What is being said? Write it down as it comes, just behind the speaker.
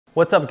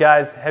What's up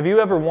guys? Have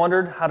you ever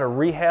wondered how to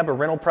rehab a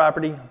rental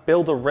property,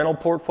 build a rental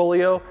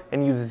portfolio,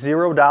 and use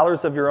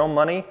 $0 of your own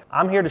money?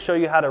 I'm here to show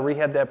you how to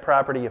rehab that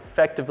property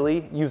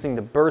effectively using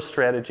the BRRRR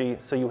strategy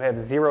so you have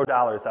 $0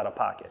 out of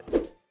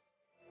pocket.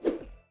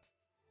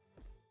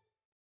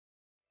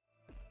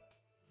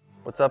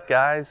 What's up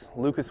guys?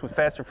 Lucas with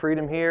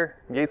FasterFreedom here,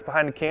 Gates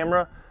behind the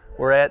camera.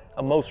 We're at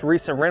a most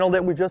recent rental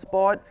that we just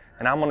bought,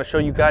 and I'm gonna show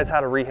you guys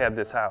how to rehab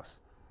this house.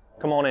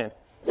 Come on in.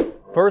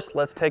 First,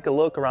 let's take a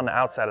look around the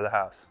outside of the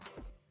house.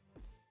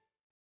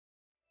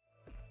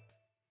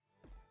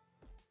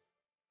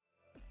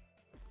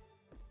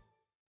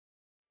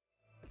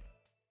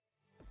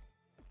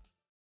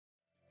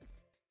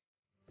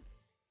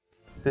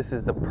 This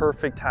is the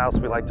perfect house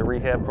we like to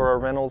rehab for our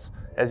rentals.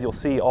 As you'll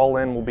see, all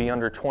in will be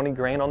under 20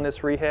 grand on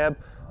this rehab.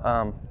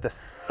 The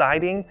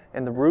siding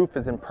and the roof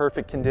is in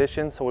perfect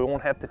condition, so we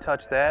won't have to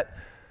touch that.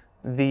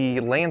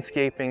 The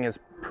landscaping is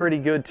pretty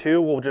good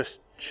too. We'll just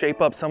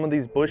shape up some of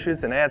these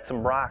bushes and add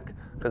some rock,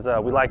 because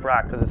we like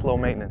rock because it's low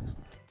maintenance.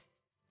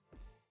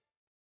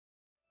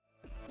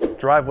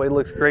 Driveway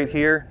looks great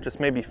here. Just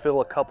maybe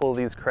fill a couple of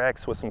these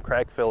cracks with some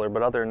crack filler,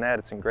 but other than that,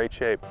 it's in great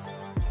shape.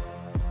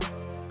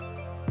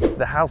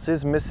 The house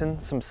is missing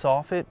some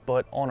soffit,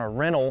 but on a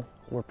rental,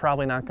 we're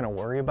probably not going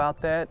to worry about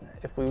that.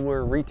 If we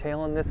were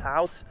retailing this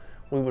house,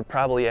 we would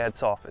probably add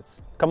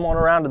soffits. Come on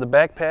around to the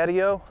back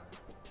patio.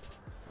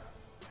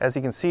 As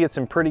you can see, it's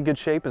in pretty good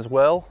shape as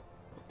well.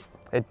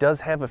 It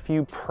does have a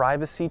few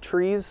privacy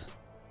trees.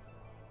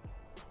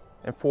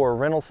 And for a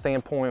rental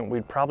standpoint,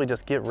 we'd probably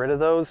just get rid of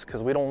those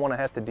because we don't want to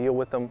have to deal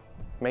with them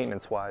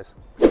maintenance-wise.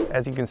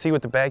 As you can see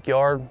with the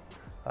backyard,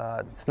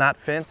 it's not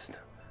fenced.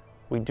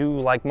 We do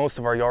like most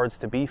of our yards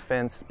to be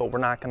fenced, but we're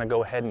not gonna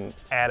go ahead and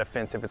add a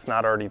fence if it's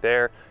not already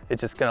there.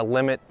 It's just gonna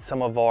limit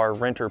some of our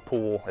renter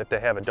pool if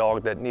they have a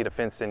dog that need a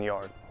fenced-in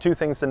yard. Two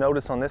things to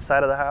notice on this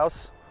side of the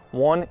house.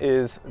 One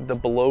is the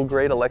below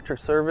grade electric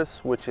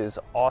service, which is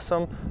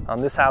awesome.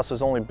 This house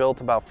was only built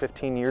about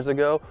 15 years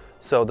ago,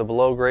 so the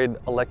below grade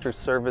electric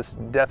service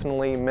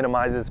definitely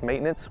minimizes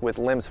maintenance with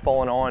limbs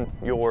falling on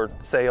your,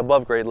 say,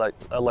 above grade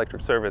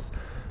electric service.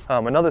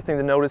 Another thing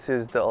to notice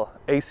is the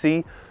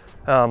AC.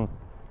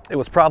 It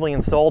was probably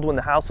installed when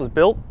the house was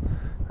built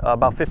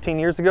about 15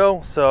 years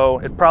ago, so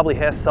it probably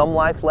has some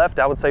life left.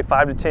 I would say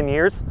 5 to 10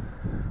 years.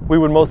 We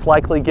would most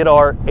likely get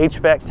our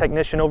HVAC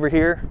technician over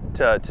here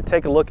to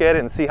take a look at it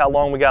and see how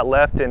long we got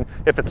left, and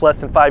if it's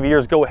less than 5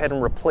 years, go ahead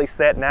and replace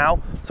that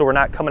now so we're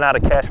not coming out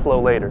of cash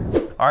flow later.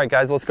 All right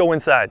guys, let's go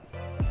inside.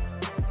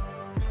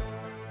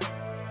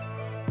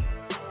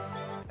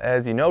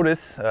 As you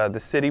notice, the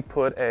city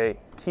put a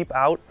keep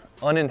out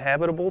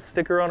uninhabitable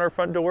sticker on our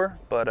front door,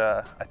 but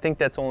I think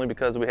that's only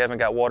because we haven't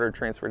got water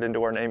transferred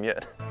into our name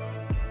yet.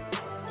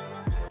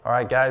 All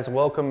right guys,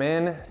 welcome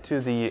in to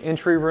the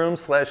entry room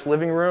 /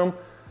 living room.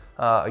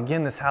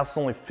 Again, this house is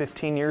only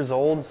 15 years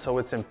old, so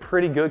it's in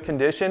pretty good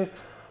condition.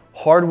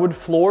 Hardwood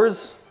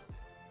floors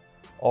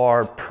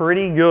are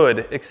pretty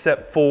good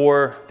except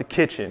for the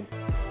kitchen.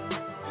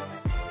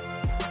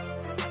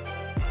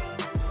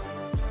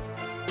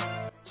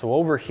 So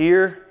over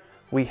here,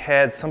 we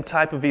had some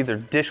type of either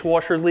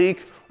dishwasher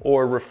leak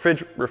or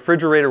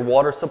refrigerator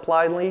water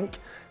supply leak,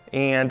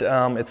 and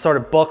it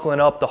started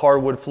buckling up the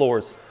hardwood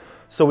floors.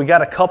 So we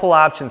got a couple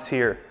options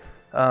here.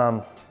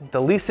 The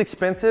least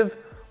expensive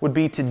would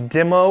be to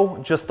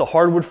demo just the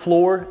hardwood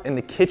floor in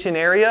the kitchen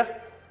area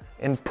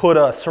and put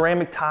a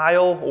ceramic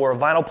tile or a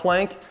vinyl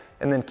plank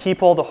and then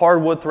keep all the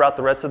hardwood throughout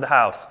the rest of the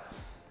house.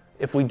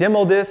 If we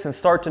demo this and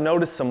start to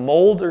notice some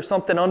mold or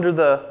something under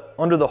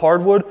the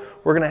hardwood,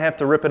 we're gonna have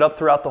to rip it up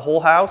throughout the whole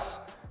house,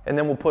 and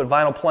then we'll put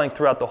vinyl plank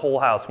throughout the whole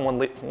house, one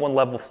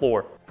level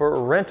floor. For a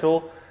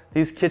rental,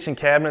 these kitchen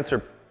cabinets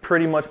are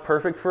pretty much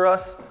perfect for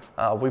us.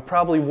 We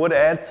probably would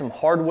add some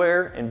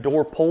hardware and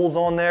door pulls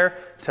on there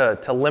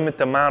to limit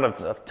the amount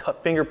of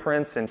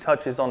fingerprints and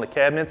touches on the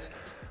cabinets.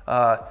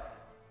 A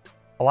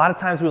lot of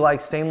times we like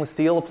stainless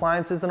steel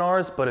appliances in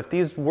ours, but if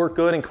these work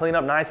good and clean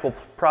up nice, we'll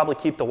probably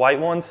keep the white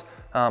ones.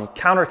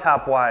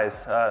 Countertop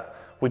wise,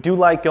 we do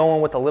like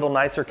going with a little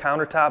nicer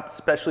countertop,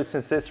 especially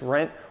since this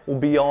rent will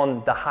be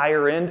on the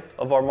higher end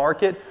of our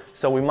market.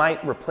 So we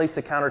might replace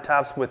the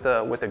countertops with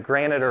a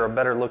granite or a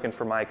better looking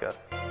Formica.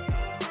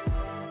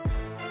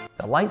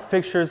 The light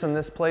fixtures in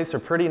this place are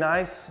pretty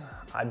nice.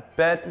 I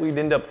bet we'd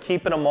end up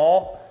keeping them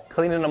all,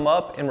 cleaning them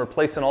up, and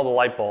replacing all the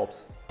light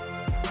bulbs.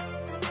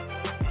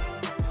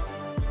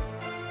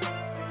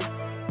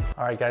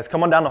 All right guys,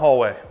 come on down the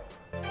hallway.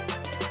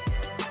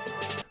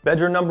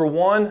 Bedroom number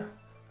one.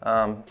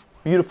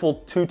 Beautiful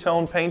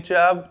two-tone paint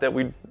job that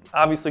we're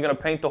obviously gonna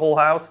paint the whole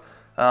house,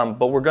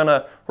 but we're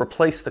gonna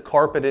replace the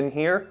carpet in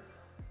here,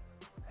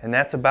 and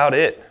that's about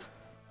it.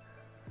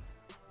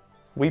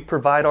 We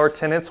provide our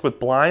tenants with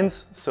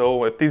blinds,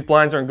 so if these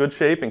blinds are in good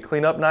shape and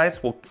clean up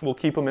nice, we'll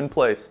keep them in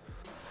place.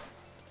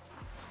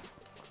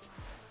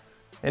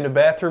 Into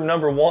bathroom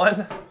number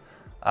one,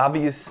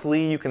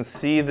 obviously you can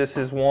see this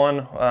is one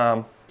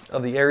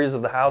of the areas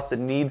of the house that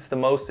needs the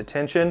most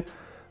attention.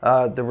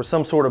 There was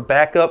some sort of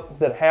backup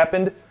that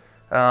happened.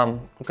 We're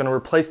going to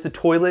replace the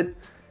toilet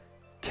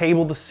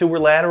cable the sewer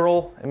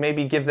lateral and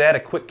maybe give that a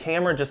quick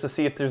camera just to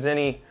see if there's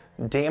any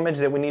damage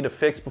that we need to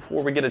fix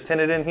before we get a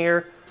tenant in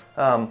here.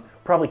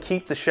 Probably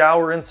keep the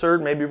shower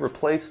insert, maybe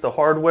replace the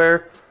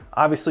hardware,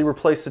 obviously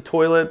replace the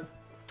toilet.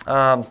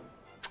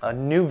 A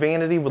new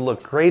vanity would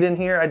look great in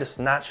here. I'm just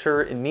not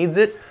sure it needs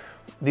it.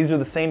 These are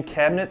the same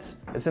cabinets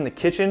as in the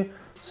kitchen,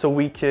 so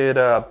we could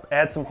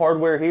add some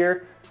hardware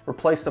here,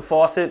 replace the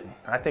faucet.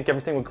 I think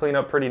everything would clean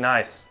up pretty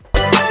nice.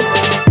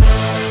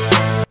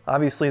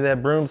 Obviously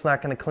that broom's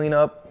not going to clean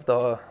up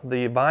the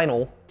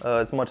vinyl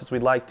as much as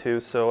we'd like to,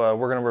 so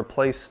we're going to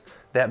replace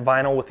that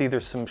vinyl with either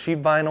some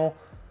sheet vinyl,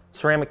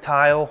 ceramic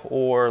tile,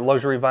 or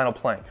luxury vinyl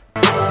plank.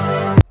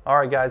 All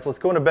right guys, let's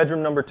go into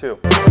bedroom number 2.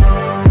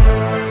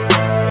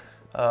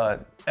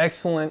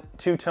 Excellent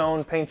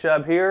two-tone paint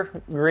job here,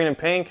 green and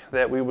pink,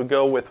 that we would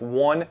go with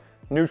one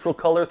neutral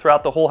color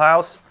throughout the whole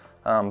house.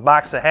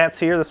 Box of hats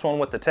here, this one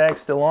with the tag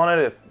still on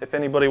it if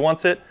anybody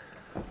wants it.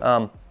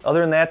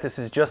 Other than that, this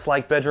is just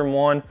like bedroom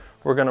 1.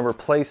 We're going to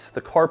replace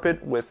the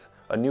carpet with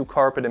a new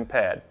carpet and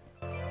pad.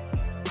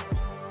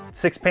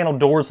 6-panel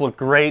doors look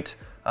great.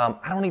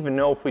 I don't even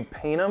know if we'd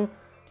paint them.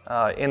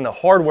 And the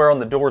hardware on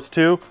the doors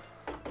too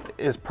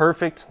is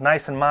perfect,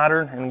 nice and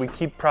modern, and we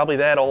keep probably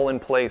that all in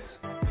place.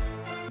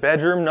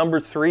 Bedroom number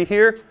 3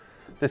 here.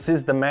 This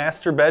is the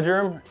master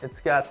bedroom. It's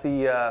got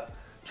the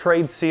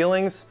trade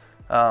ceilings.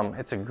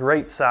 It's a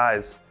great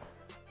size.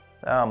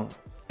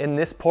 In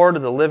this part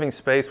of the living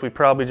space, we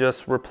probably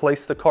just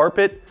replace the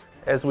carpet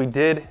as we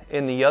did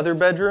in the other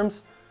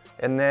bedrooms,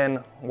 and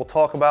then we'll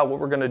talk about what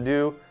we're going to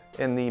do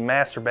in the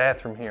master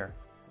bathroom here.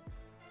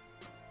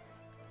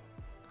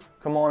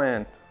 Come on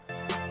in.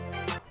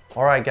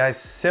 All right guys,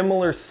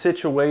 similar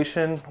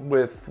situation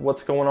with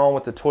what's going on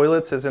with the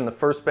toilets as in the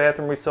first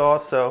bathroom we saw.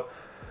 So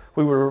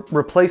we would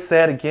replace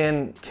that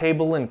again,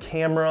 cable and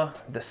camera,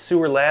 the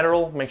sewer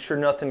lateral, make sure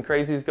nothing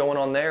crazy is going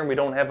on there and we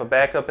don't have a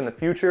backup in the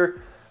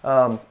future.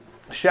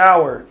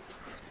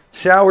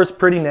 Shower's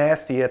pretty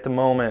nasty at the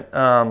moment.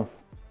 I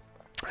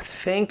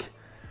think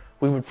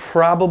we would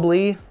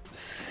probably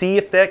see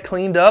if that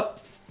cleaned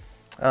up.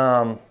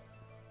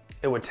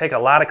 It would take a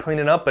lot of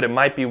cleaning up, but it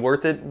might be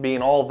worth it,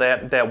 being all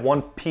that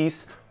one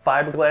piece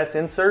fiberglass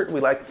insert.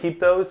 We like to keep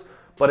those,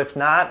 but if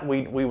not,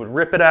 we would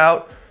rip it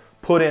out,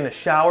 put in a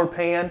shower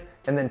pan,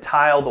 and then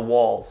tile the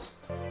walls.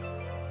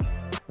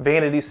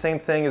 Vanity, same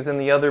thing as in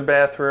the other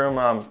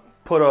bathroom.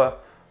 Put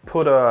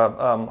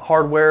a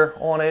hardware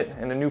on it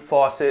and a new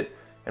faucet,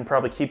 and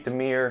probably keep the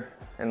mirror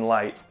and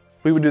light.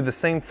 We would do the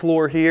same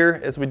floor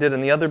here as we did in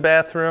the other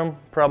bathroom,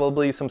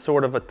 probably some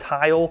sort of a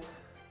tile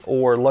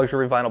or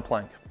luxury vinyl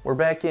plank. We're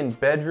back in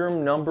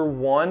bedroom number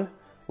 1,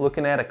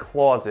 looking at a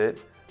closet.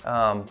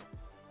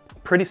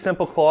 Pretty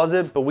simple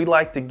closet, but we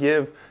like to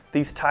give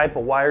these type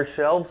of wire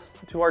shelves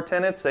to our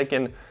tenants. They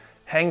can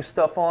hang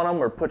stuff on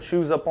them or put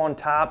shoes up on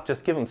top.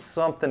 Just give them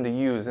something to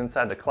use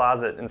inside the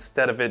closet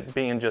instead of it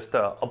being just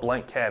a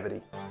blank cavity.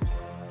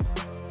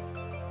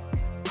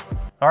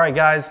 All right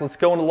guys, let's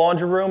go in the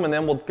laundry room and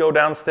then we'll go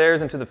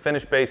downstairs into the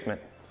finished basement.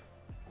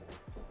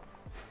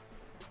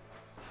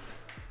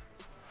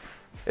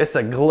 It's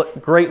a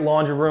great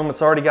laundry room.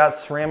 It's already got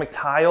ceramic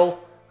tile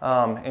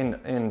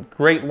and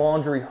great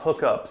laundry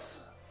hookups.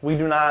 We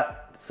do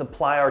not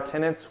supply our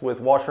tenants with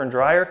washer and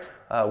dryer.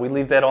 We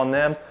leave that on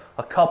them.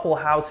 A couple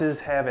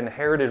houses have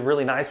inherited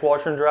really nice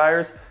washer and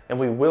dryers, and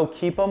we will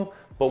keep them,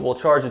 but we'll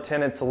charge the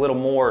tenants a little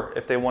more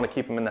if they want to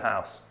keep them in the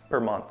house per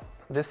month.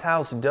 This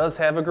house does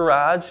have a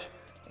garage,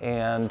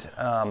 and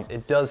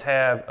it does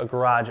have a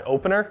garage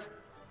opener.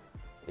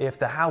 If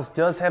the house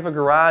does have a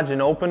garage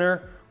and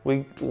opener,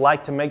 we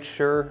like to make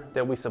sure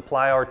that we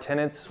supply our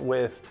tenants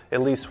with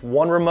at least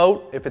one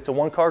remote if it's a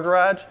 1-car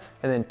garage,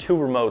 and then 2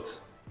 remotes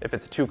if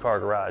it's a 2-car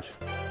garage.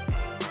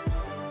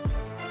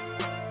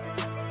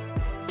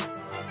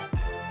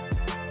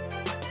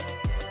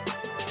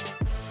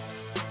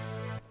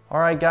 All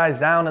right guys,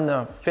 down in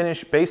the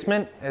finished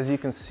basement, as you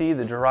can see,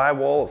 the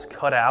drywall is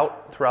cut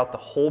out throughout the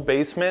whole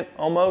basement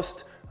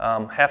almost,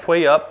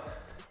 halfway up.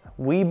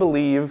 We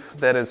believe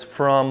that is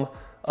from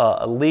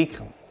a leak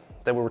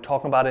that we were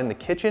talking about in the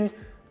kitchen,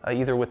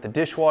 either with the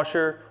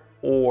dishwasher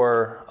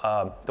or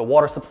the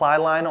water supply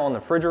line on the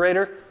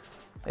refrigerator.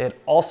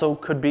 It also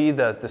could be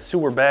the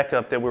sewer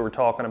backup that we were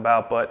talking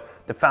about, but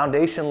the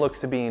foundation looks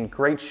to be in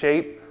great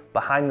shape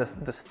behind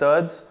the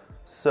studs.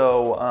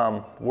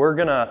 So we're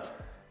gonna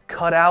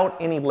cut out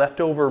any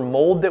leftover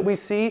mold that we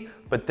see,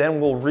 but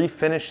then we'll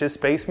refinish this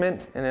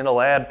basement and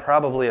it'll add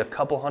probably a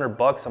couple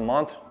 $100 a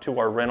month to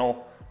our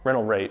rental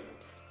rate.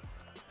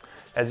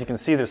 As you can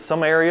see, there's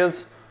some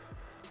areas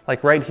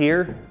like right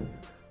here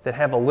that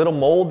have a little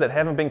mold that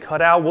haven't been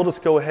cut out. We'll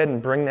just go ahead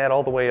and bring that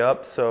all the way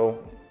up,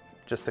 so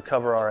just to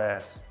cover our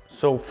ass.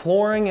 So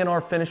flooring in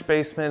our finished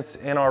basements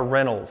in our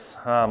rentals.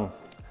 A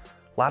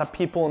lot of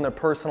people in their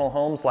personal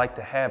homes like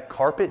to have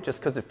carpet just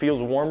because it feels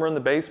warmer in the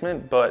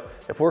basement, but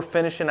if we're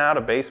finishing out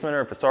a basement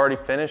or if it's already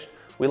finished,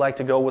 we like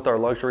to go with our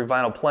luxury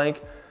vinyl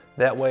plank.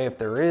 That way, if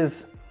there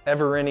is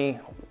ever any,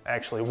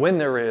 actually when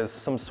there is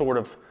some sort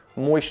of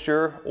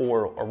moisture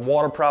or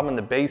water problem in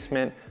the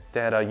basement,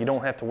 that you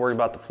don't have to worry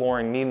about the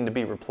flooring needing to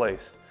be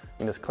replaced. You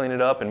can just clean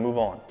it up and move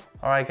on.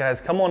 All right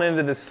guys, come on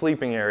into this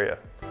sleeping area.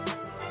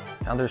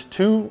 Now there's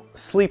two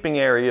sleeping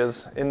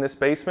areas in this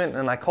basement,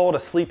 and I call it a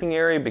sleeping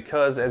area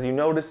because, as you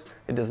notice,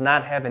 it does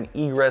not have an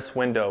egress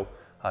window.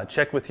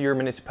 Check with your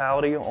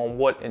municipality on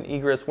what an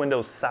egress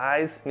window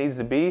size needs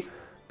to be,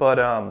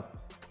 but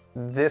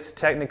this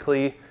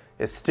technically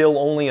is still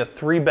only a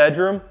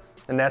 3-bedroom,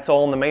 and that's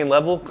all on the main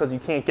level because you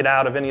can't get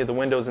out of any of the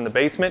windows in the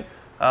basement.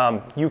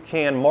 You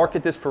can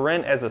market this for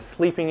rent as a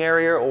sleeping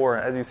area, or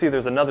as you see,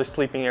 there's another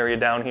sleeping area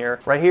down here.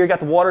 Right here, you got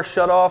the water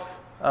shut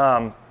off.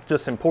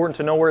 Just important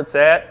to know where it's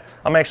at.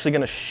 I'm actually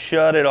gonna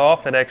shut it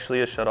off. It actually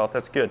is shut off,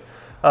 that's good.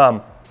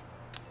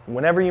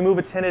 Whenever you move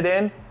a tenant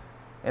in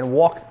and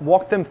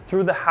walk them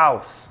through the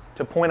house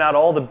to point out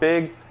all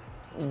the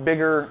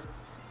bigger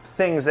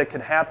things that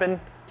could happen,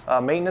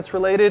 maintenance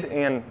related,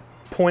 and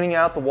pointing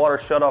out the water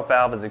shut off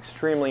valve is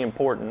extremely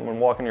important when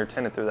walking your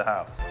tenant through the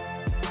house.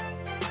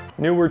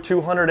 Newer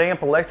 200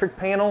 amp electric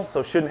panel,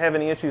 so shouldn't have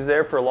any issues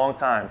there for a long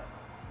time.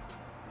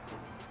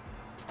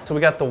 So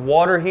we got the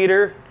water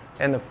heater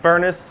and the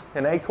furnace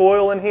and A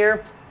coil in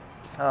here.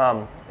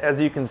 As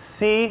you can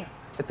see,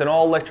 it's an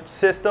all electric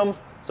system,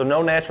 so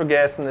no natural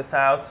gas in this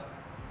house.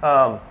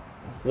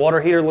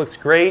 Water heater looks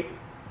great.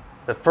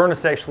 The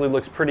furnace actually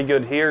looks pretty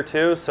good here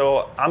too,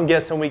 so I'm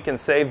guessing we can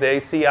save the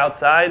AC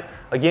outside.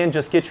 Again,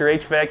 just get your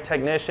HVAC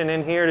technician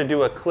in here to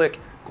do a quick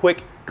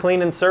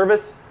clean and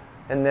service,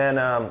 and then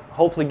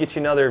hopefully get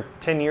you another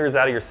 10 years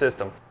out of your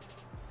system.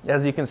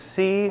 As you can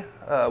see,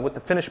 with the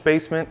finished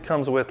basement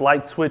comes with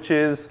light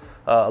switches,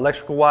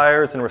 electrical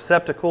wires and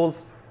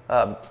receptacles.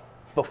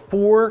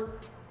 Before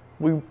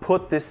we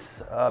put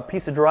this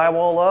piece of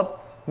drywall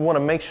up, we want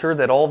to make sure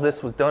that all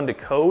this was done to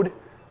code,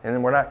 and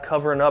then we're not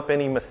covering up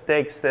any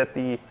mistakes that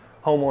the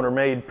homeowner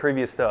made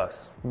previous to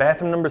us.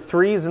 Bathroom number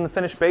 3 is in the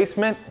finished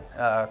basement.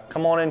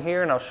 Come on in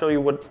here and I'll show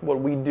you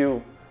what we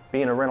do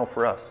being a rental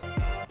for us.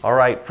 All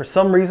right, for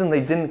some reason they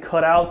didn't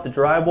cut out the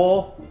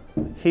drywall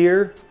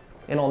here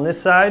and on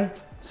this side,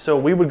 so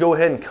we would go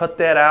ahead and cut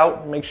that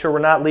out, make sure we're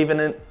not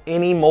leaving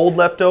any mold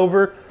left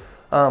over.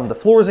 The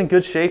floor is in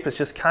good shape, it's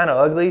just kind of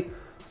ugly,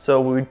 so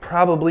we'd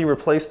probably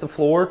replace the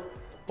floor,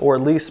 or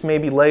at least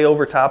maybe lay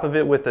over top of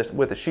it with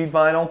a sheet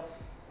vinyl.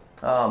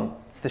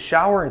 The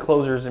shower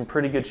enclosure is in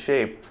pretty good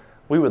shape.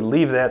 We would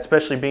leave that,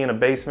 especially being a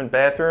basement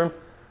bathroom,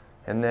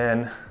 and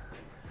then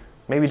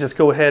maybe just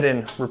go ahead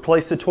and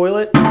replace the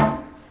toilet,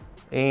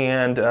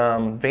 and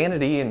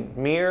vanity and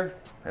mirror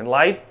and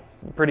light,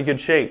 in pretty good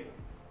shape.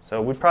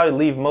 So we'd probably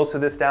leave most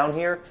of this down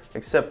here,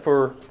 except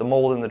for the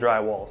mold in the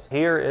drywalls.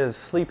 Here is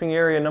sleeping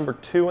area number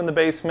 2 in the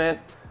basement.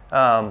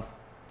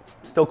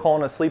 Still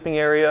calling it a sleeping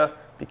area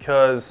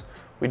because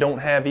we don't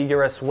have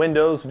egress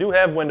windows. We do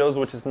have windows,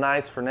 which is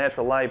nice for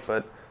natural light,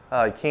 but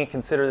you can't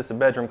consider this a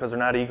bedroom because they're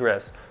not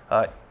egress.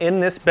 In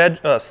this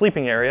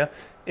sleeping area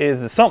is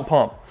the sump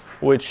pump,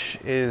 which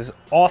is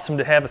awesome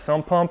to have a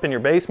sump pump in your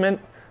basement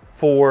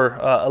for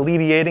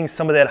alleviating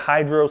some of that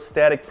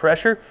hydrostatic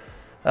pressure.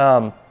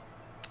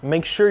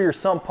 Make sure your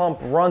sump pump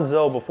runs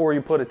though before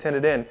you put a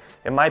tenant in.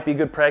 It might be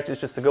good practice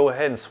just to go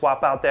ahead and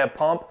swap out that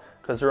pump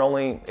because they're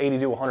only 80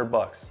 to 100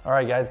 bucks. All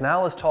right guys,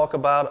 now let's talk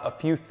about a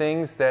few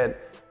things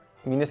that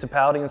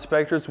municipality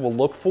inspectors will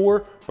look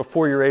for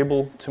before you're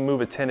able to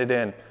move a tenant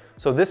in.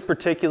 So this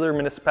particular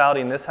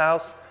municipality in this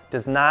house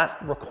does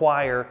not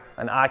require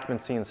an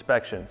occupancy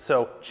inspection.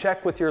 So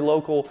check with your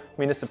local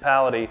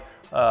municipality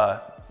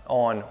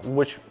on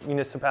which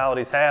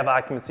municipalities have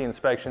occupancy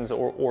inspections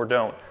or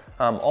don't.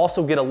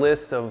 Also get a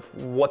list of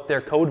what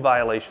their code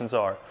violations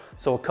are.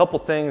 So a couple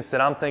things that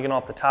I'm thinking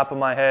off the top of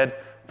my head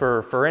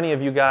for any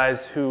of you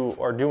guys who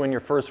are doing your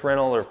first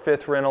rental or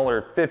 5th rental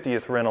or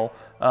 50th rental,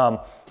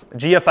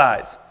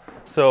 GFIs.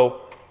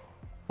 So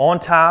on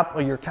top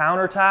of your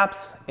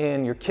countertops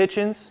in your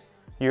kitchens,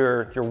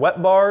 your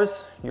wet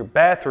bars, your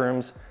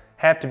bathrooms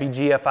have to be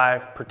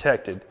GFI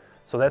protected.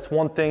 So that's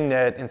one thing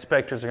that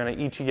inspectors are going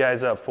to eat you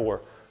guys up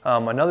for.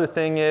 Another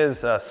thing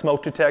is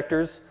smoke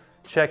detectors.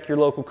 Check your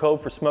local code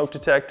for smoke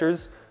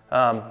detectors.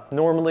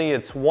 Normally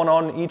it's 1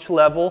 on each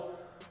level,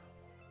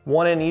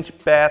 1 in each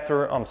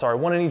bathroom,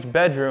 1 in each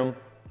bedroom,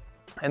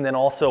 and then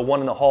also 1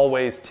 in the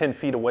hallways 10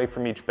 feet away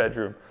from each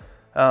bedroom.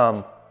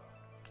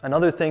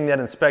 Another thing that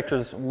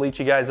inspectors will eat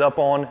you guys up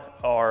on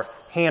are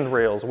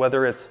handrails,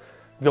 whether it's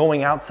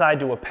going outside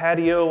to a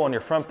patio on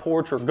your front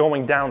porch or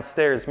going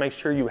downstairs. Make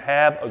sure you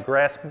have a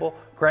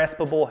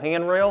graspable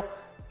handrail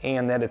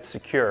and that it's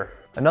secure.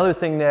 Another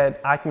thing that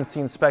occupancy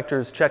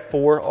inspectors check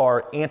for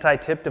are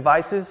anti-tip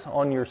devices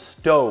on your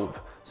stove.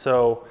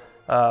 So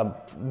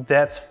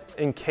that's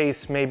in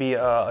case maybe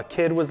a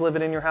kid was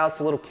living in your house,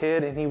 a little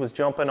kid, and he was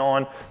jumping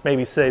on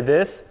maybe say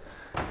this,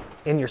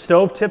 and your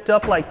stove tipped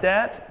up like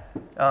that,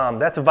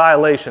 that's a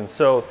violation.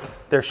 So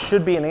there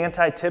should be an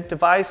anti-tip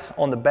device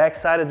on the back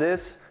side of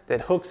this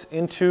that hooks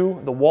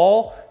into the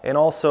wall and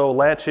also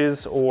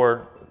latches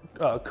or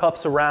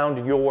cuffs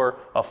around your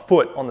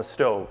foot on the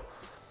stove.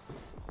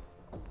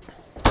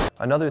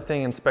 Another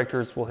thing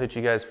inspectors will hit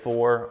you guys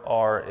for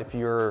are if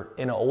you're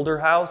in an older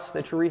house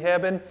that you're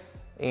rehabbing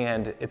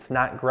and it's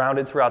not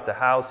grounded throughout the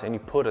house, and you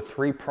put a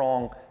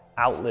 3-prong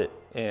outlet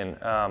in.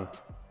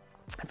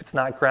 If it's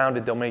not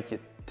grounded, they'll make you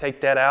take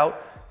that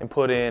out and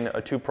put in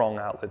a 2-prong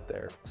outlet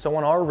there. So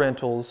on our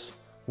rentals,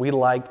 we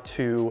like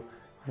to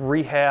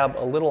rehab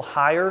a little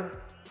higher,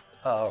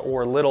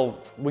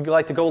 we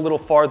like to go a little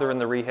farther in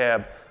the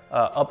rehab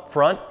up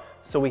front,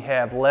 so we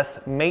have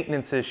less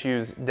maintenance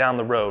issues down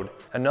the road.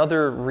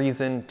 Another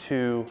reason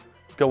to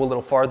go a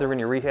little farther in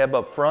your rehab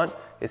up front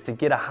is to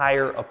get a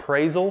higher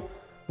appraisal.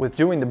 With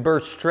doing the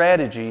BRRRR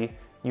strategy,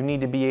 you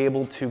need to be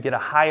able to get a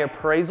high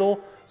appraisal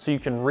so you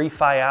can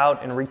refi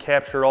out and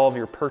recapture all of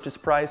your purchase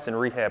price and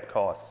rehab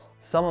costs.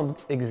 Some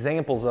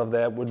examples of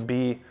that would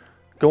be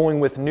going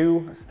with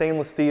new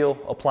stainless steel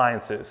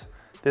appliances.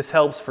 This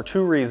helps for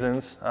 2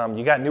 reasons.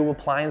 You got new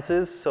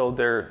appliances, so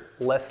they're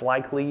less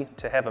likely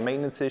to have a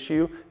maintenance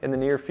issue in the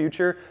near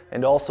future,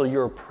 and also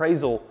your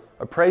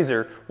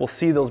appraiser will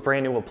see those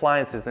brand new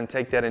appliances and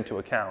take that into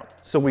account.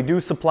 So we do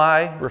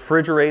supply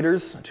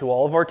refrigerators to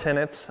all of our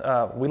tenants.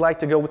 We like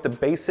to go with the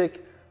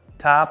basic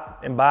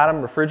top and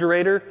bottom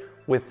refrigerator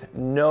with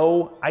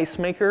no ice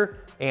maker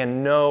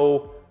and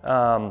no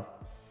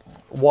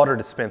water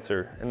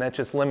dispenser, and that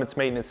just limits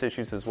maintenance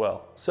issues as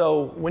well.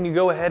 So when you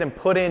go ahead and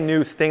put in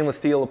new stainless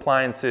steel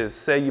appliances,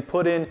 say you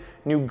put in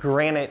new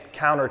granite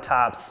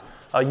countertops,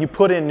 you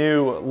put in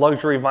new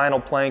luxury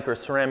vinyl plank or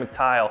ceramic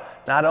tile,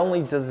 not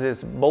only does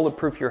this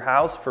bulletproof your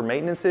house for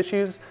maintenance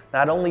issues,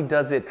 not only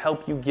does it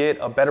help you get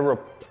a better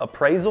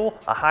appraisal,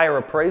 a higher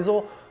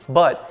appraisal,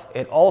 but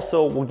it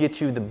also will get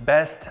you the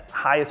best,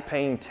 highest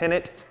paying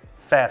tenant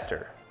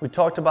faster. We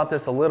talked about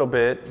this a little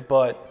bit,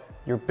 but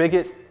your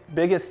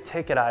biggest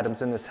ticket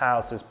items in this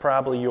house is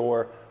probably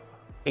your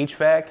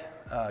HVAC,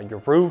 your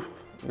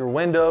roof, your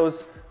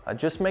windows.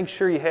 Just make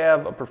sure you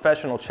have a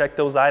professional check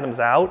those items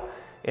out.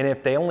 And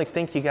if they only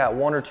think you got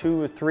 1 or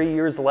 2 or 3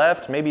 years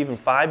left, maybe even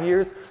 5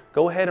 years,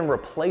 go ahead and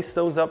replace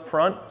those up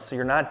front so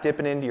you're not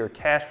dipping into your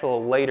cash flow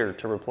later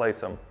to replace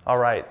them. All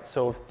right,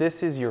 so if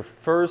this is your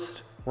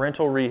first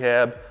rental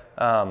rehab,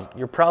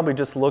 you're probably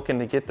just looking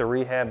to get the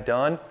rehab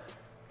done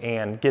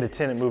and get a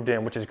tenant moved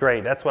in, which is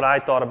great. That's what I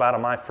thought about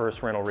on my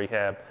first rental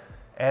rehab.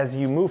 As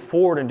you move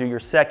forward and do your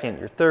second,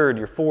 your third,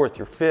 your fourth,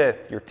 your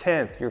fifth, your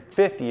 10th, your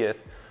 50th,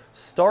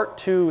 start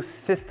to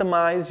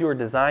systemize your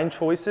design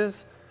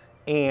choices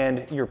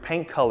and your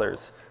paint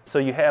colors. So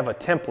you have a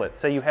template.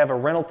 Say you have a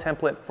rental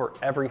template for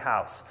every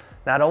house.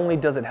 Not only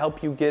does it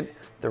help you get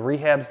the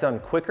rehabs done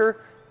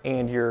quicker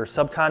and your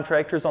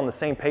subcontractors on the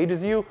same page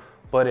as you,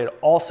 but it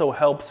also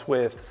helps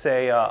with,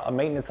 say, a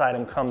maintenance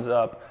item comes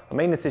up, a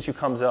maintenance issue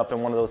comes up in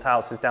one of those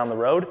houses down the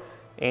road,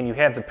 and you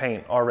have the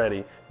paint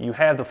already, you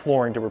have the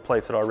flooring to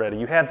replace it already,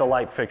 you have the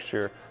light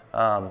fixture,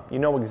 you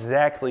know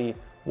exactly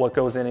what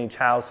goes in each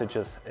house.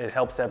 It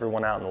helps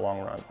everyone out in the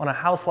long run. On a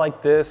house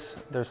like this,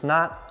 there's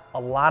not a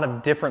lot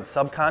of different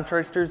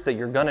subcontractors that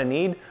you're gonna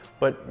need,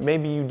 but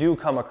maybe you do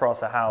come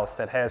across a house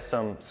that has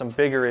some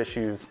bigger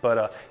issues.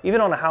 But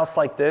even on a house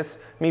like this,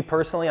 me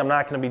personally, I'm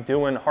not gonna be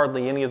doing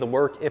hardly any of the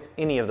work, if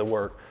any of the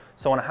work.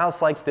 So on a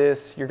house like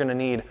this, you're gonna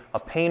need a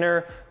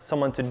painter,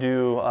 someone to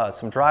do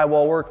some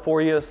drywall work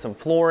for you, some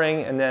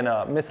flooring, and then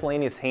a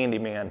miscellaneous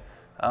handyman.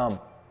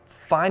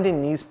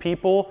 Finding these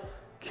people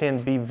can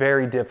be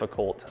very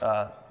difficult.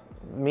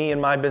 Me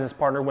and my business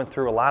partner went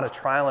through a lot of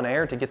trial and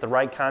error to get the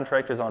right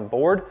contractors on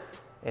board,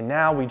 and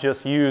now we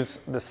just use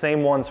the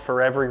same ones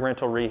for every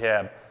rental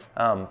rehab.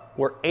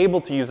 We're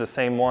able to use the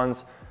same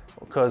ones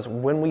because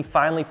when we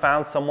finally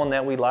found someone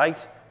that we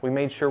liked, we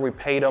made sure we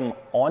paid them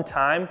on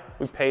time,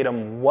 we paid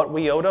them what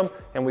we owed them,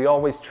 and we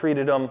always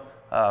treated them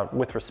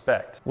with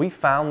respect. We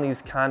found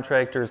these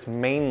contractors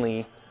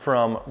mainly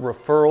from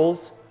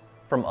referrals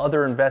from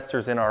other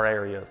investors in our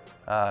area.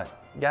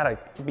 You gotta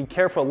be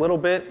careful a little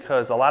bit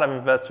because a lot of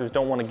investors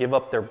don't want to give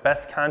up their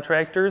best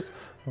contractors,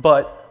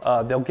 but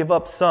they'll give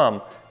up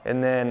some.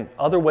 And then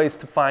other ways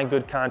to find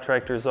good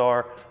contractors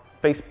are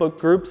Facebook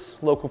groups,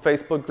 local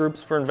Facebook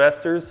groups for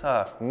investors,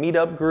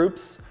 meetup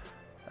groups,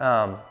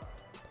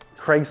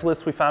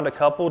 Craigslist, we found a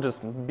couple.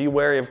 Just be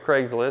wary of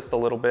Craigslist a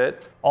little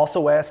bit.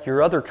 Also ask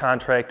your other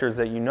contractors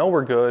that you know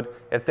are good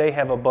if they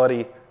have a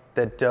buddy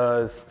that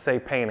does, say,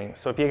 painting.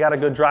 So if you got a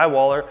good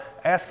drywaller,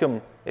 ask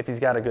him if he's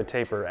got a good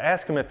taper.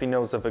 Ask him if he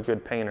knows of a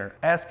good painter.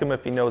 Ask him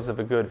if he knows of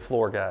a good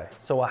floor guy.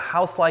 So a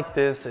house like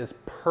this is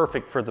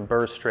perfect for the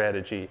BRRRR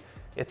strategy.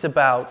 It's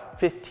about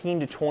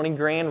 15 to 20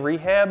 grand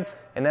rehab,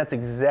 and that's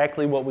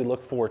exactly what we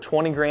look for.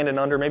 20 grand and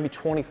under, maybe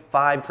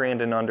 25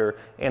 grand and under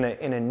in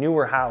a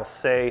newer house,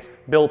 say,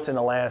 built in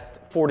the last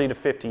 40 to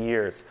 50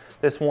 years.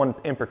 This one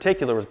in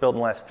particular was built in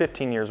the last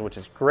 15 years, which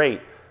is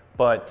great,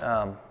 but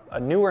a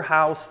newer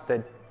house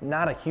that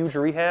not a huge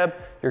rehab,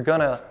 you're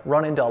gonna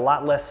run into a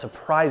lot less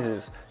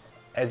surprises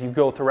as you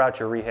go throughout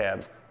your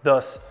rehab.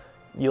 Thus,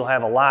 you'll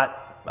have a lot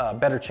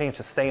better chance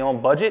to stay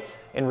on budget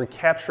and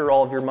recapture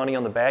all of your money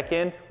on the back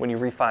end when you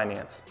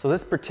refinance. So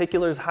this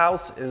particular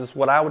house is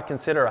what I would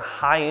consider a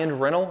high-end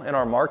rental in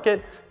our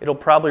market. It'll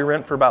probably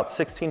rent for about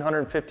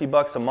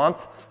 $1,650 a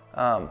month.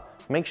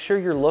 Make sure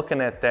you're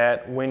looking at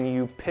that when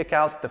you pick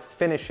out the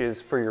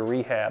finishes for your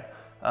rehab.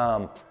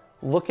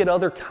 Look at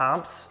other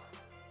comps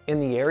in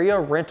the area,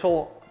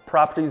 rental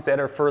properties that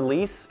are for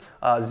lease.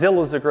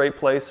 Zillow is a great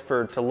place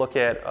to look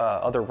at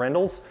other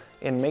rentals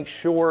and make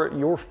sure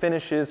your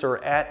finishes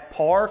are at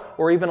par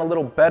or even a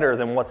little better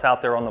than what's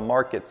out there on the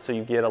market, so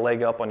you get a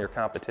leg up on your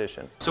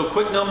competition. So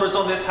quick numbers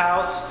on this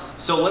house.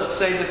 So let's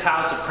say this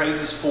house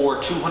appraises for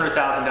 $200,000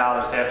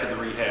 after the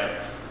rehab.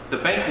 The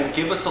bank will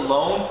give us a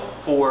loan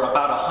for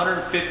about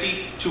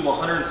 $150,000 to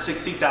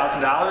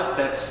 $160,000.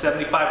 That's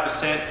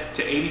 75%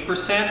 to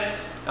 80%.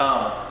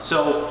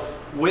 So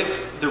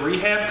with the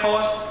rehab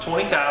cost,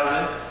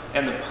 $20,000,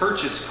 and the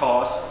purchase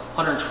cost,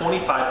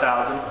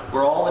 $125,000,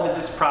 we're all into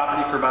this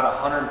property for about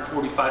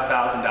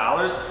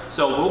 $145,000.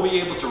 So we'll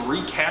be able to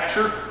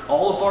recapture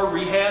all of our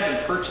rehab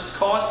and purchase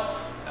costs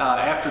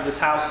after this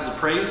house is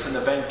appraised and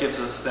the bank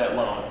gives us that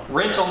loan.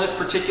 Rent on this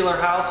particular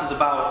house is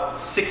about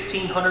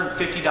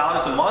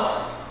 $1,650 a month.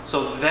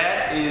 So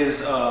that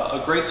is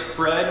a great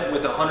spread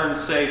with a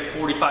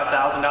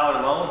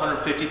 $145,000 loan,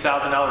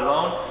 $150,000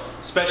 loan,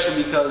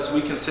 especially because we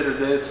consider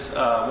this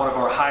one of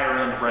our higher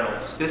end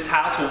rentals. This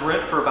house will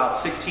rent for about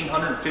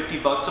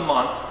 $1,650 a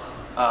month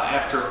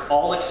after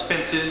all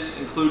expenses,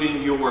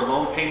 including your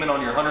loan payment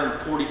on your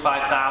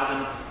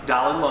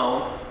 $145,000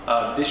 loan.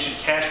 This should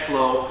cash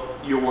flow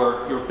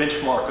your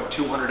benchmark of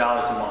 $200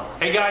 a month.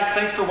 Hey guys,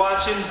 thanks for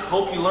watching.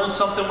 Hope you learned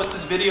something with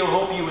this video.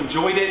 Hope you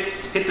enjoyed it.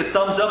 Hit the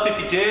thumbs up if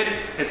you did,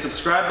 and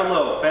subscribe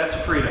below.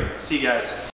 FasterFreedom. See you guys.